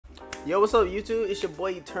Yo, what's up, YouTube? It's your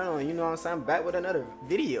boy Eternal, and you know what I'm saying? I'm back with another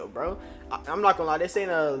video, bro. I'm not gonna lie, this ain't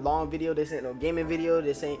a long video, this ain't no gaming video,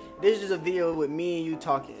 this is just a video with me and you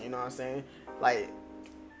talking, you know what I'm saying? Like,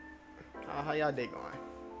 how y'all day going?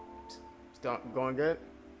 Still going good?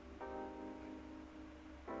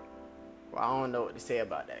 Well, I don't know what to say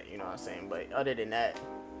about that, you know what I'm saying? But other than that,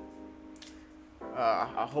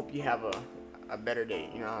 I hope you have a better day,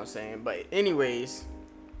 you know what I'm saying? But anyways,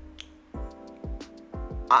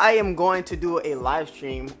 I am going to do a live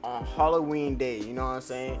stream on Halloween day, you know what I'm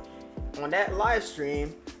saying? On that live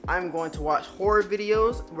stream, I'm going to watch horror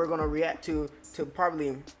videos. We're going to react to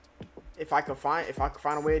probably, if I could find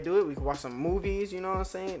a way to do it, we could watch some movies, you know what I'm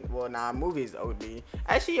saying? Well, nah, movies OD.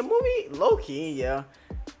 Actually, a movie, low key, yeah.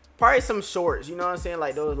 Probably some shorts, you know what I'm saying?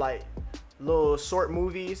 Like those like little short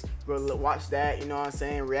movies. We'll watch that, you know what I'm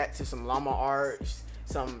saying? React to some llama arts,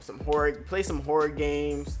 some horror, play some horror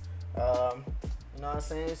games. You know what I'm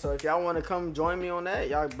saying? So if y'all want to come join me on that,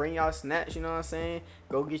 y'all bring y'all snacks, you know what I'm saying?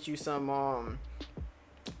 Go get you some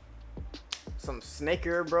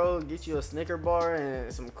Snicker, bro. Get you a Snicker bar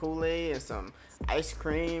and some Kool-Aid and some ice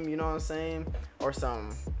cream, you know what I'm saying? Or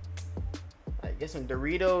some, like, get some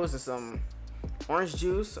Doritos and some orange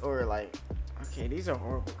juice, or like, okay, these are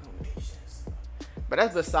horrible combinations. But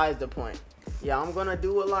that's besides the point. Yeah, I'm gonna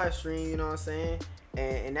do a live stream, you know what I'm saying?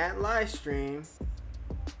 And in that live stream,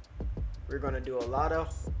 we're gonna do a lot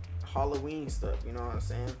of Halloween stuff, you know what I'm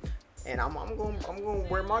saying? And I'm gonna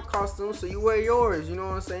wear my costume, so you wear yours, you know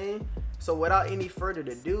what I'm saying? So without any further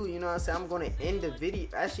ado, you know what I'm saying, I'm gonna end the video.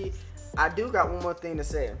 Actually, I do got one more thing to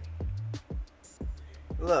say.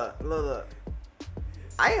 Look.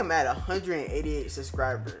 I am at 188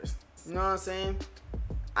 subscribers. You know what I'm saying?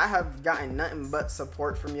 I have gotten nothing but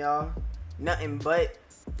support from y'all. Nothing but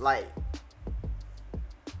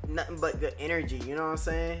good energy, you know what I'm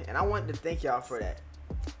saying? And I want to thank y'all for that.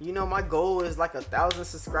 You know, my goal is like 1,000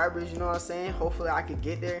 subscribers, you know what I'm saying? Hopefully I could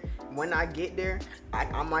get there. When I get there,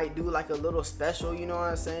 I might do like a little special, you know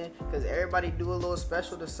what I'm saying? Because everybody do a little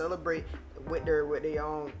special to celebrate with their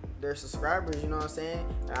subscribers, you know what I'm saying?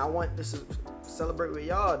 And I want to celebrate with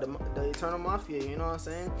y'all, the Eternal Mafia, you know what I'm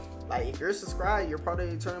saying? Like, if you're subscribed, you're part of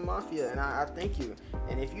the Eternal Mafia, and I thank you.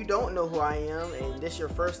 And if you don't know who I am, and this your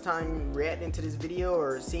first time reacting to this video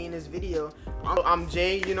or seeing this video, I'm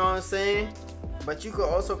Jay, you know what I'm saying? But you could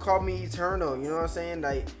also call me Eternal, you know what I'm saying?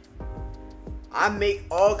 Like, I make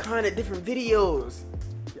all kind of different videos.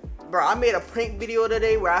 Bro, I made a prank video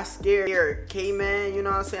today where I scared K-Man, you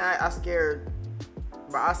know what I'm saying? I scared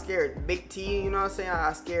Big T, you know what I'm saying?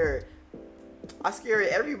 I scared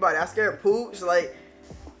everybody. I scared Pooch, like,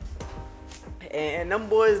 and them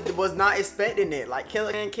boys was not expecting it. Like,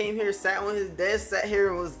 Killer Man came here, sat on his desk, sat here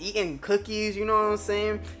and was eating cookies, you know what I'm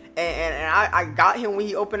saying? And I got him when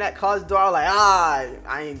he opened that closet door. I was like,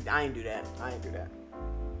 I ain't do that. I ain't do that.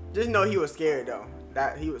 Just know he was scared though.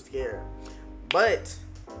 That he was scared. But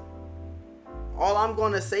all I'm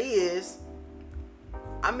gonna say is,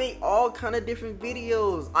 I make all kind of different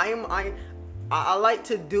videos. I like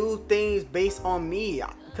to do things based on me.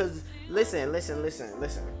 Cause listen.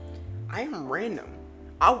 I am random.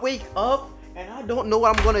 I wake up and I don't know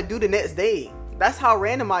what I'm gonna do the next day. That's how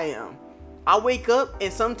random I am. I wake up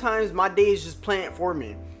and sometimes my day is just planned for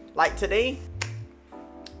me. Like today,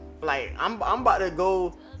 like I'm about to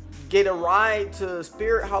go get a ride to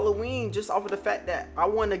Spirit Halloween just off of the fact that I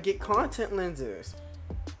want to get contact lenses.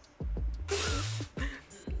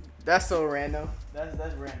 That's so random. That's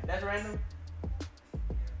random. That's random.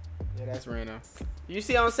 Yeah, that's random. You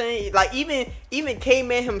see what I'm saying? Like even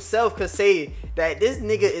K-Man himself could say that this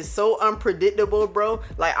nigga is so unpredictable, bro.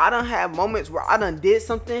 Like, I done have moments where I done did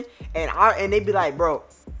something and they be like, bro,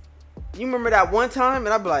 you remember that one time?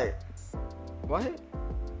 And I be like, what?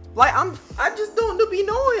 Like, I just don't be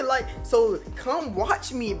knowing. Like, so come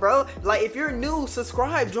watch me, bro. Like, if you're new,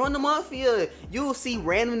 subscribe, join the Mafia. You'll see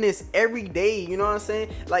randomness every day, you know what I'm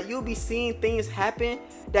saying? Like, you'll be seeing things happen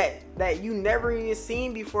that you never even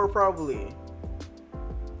seen before, probably.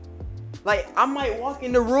 Like, I might walk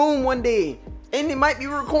in the room one day and it might be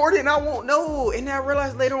recorded and I won't know, and I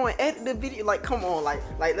realize later on, edit the video. Like, come on, like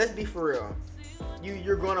let's be for real.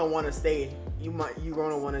 You're gonna want to stay. You're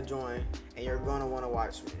gonna want to join, and you're gonna want to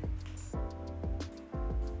watch me.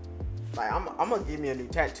 Like, I'm gonna give me a new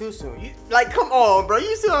tattoo soon. Like, come on, bro.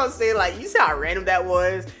 You see what I'm saying? Like, you see how random that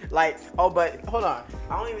was? Like, oh, but hold on.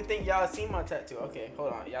 I don't even think y'all seen my tattoo. Okay,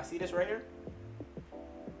 hold on. Y'all see this right here?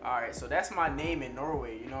 Alright, so that's my name in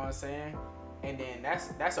Norway, you know what I'm saying? And then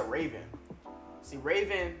that's a raven. See,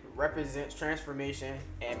 raven represents transformation,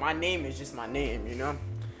 and my name is just my name, you know?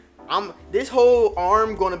 This whole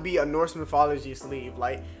arm gonna be a Norse mythology sleeve.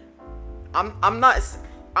 Like, I'm not,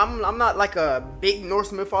 I'm not like a big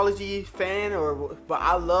Norse mythology fan, but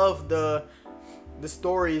I love the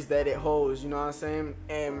stories that it holds. You know what I'm saying?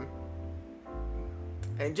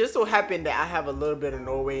 And just so happened that I have a little bit of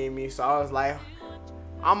Norway in me, so I was like,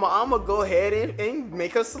 I'm gonna go ahead and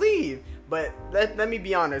make a sleeve. But let me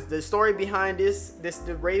be honest, the story behind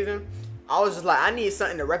the Raven, I was just like, I need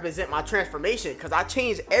something to represent my transformation, because I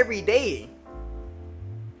change every day.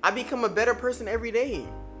 I become a better person every day,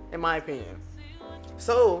 in my opinion.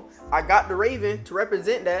 So I got the Raven to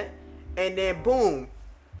represent that, and then boom,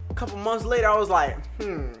 a couple months later I was like,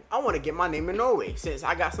 I want to get my name in Norway, since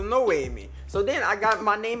I got some Norway in me. So then I got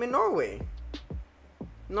my name in Norway.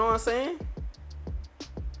 You know what I'm saying?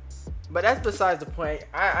 But that's besides the point.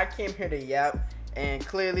 I came here to yap, and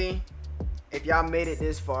clearly, if y'all made it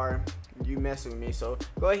this far, you mess with me. So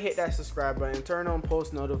go ahead, hit that subscribe button, turn on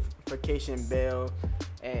post notification bell,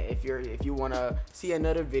 and if you wanna see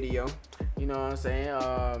another video, you know what I'm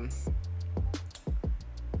saying.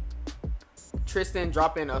 Tristan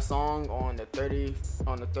dropping a song on the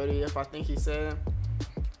 30th, I think he said.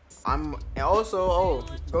 And also,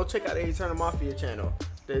 go check out the Eternal Mafia channel.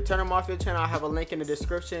 The Eternal Mafia channel, I have a link in the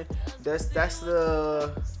description. That's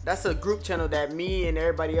a group channel that me and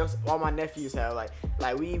everybody else, all my nephews have. Like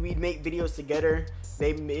we make videos together.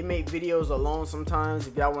 They make videos alone sometimes.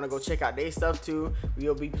 If y'all want to go check out their stuff too,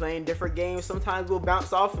 we'll be playing different games. Sometimes we'll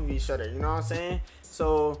bounce off of each other. You know what I'm saying?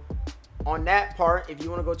 So on that part, if you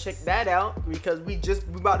want to go check that out, because we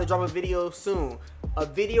about to drop a video soon. A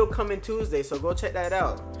video coming Tuesday, so go check that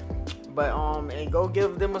out. But and go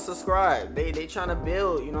give them a subscribe. They trying to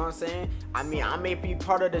build, you know what I'm saying? I mean, I may be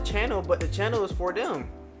part of the channel, but the channel is for them.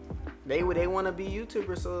 They want to be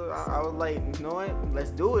YouTubers, so I was like, you know what? Let's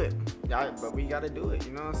do it. But we gotta do it,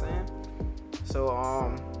 you know what I'm saying? So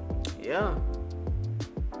yeah.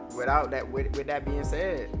 With that being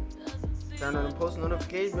said, turn on the post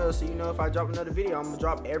notification bell so you know if I drop another video. I'm gonna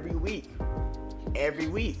drop every week.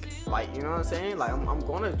 Like, you know what I'm saying? Like, I'm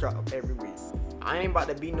gonna drop every week. I ain't about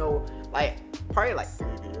to be probably like 3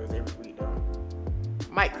 videos every week though.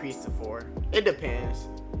 Might crease to 4. It depends.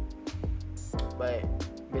 But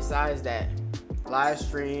besides that, live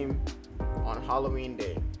stream on Halloween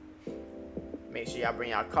day. Make sure y'all bring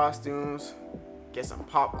y'all costumes, get some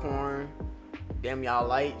popcorn, dim y'all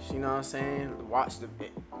lights, you know what I'm saying?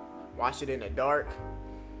 Watch it in the dark.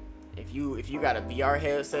 If you got a VR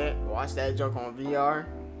headset, watch that joke on VR.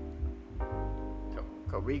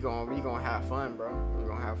 Cause we gonna have fun, bro. We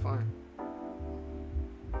gonna have fun.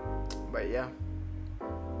 But yeah,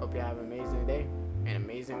 hope y'all have an amazing day, an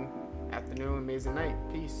amazing afternoon, amazing night.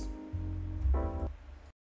 Peace.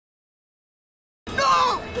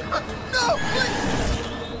 No! No! Please!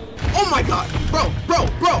 Oh my God, bro!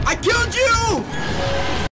 I killed you!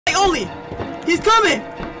 Only, he's coming!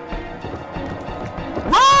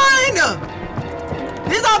 Run!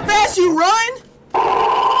 This is how fast you run?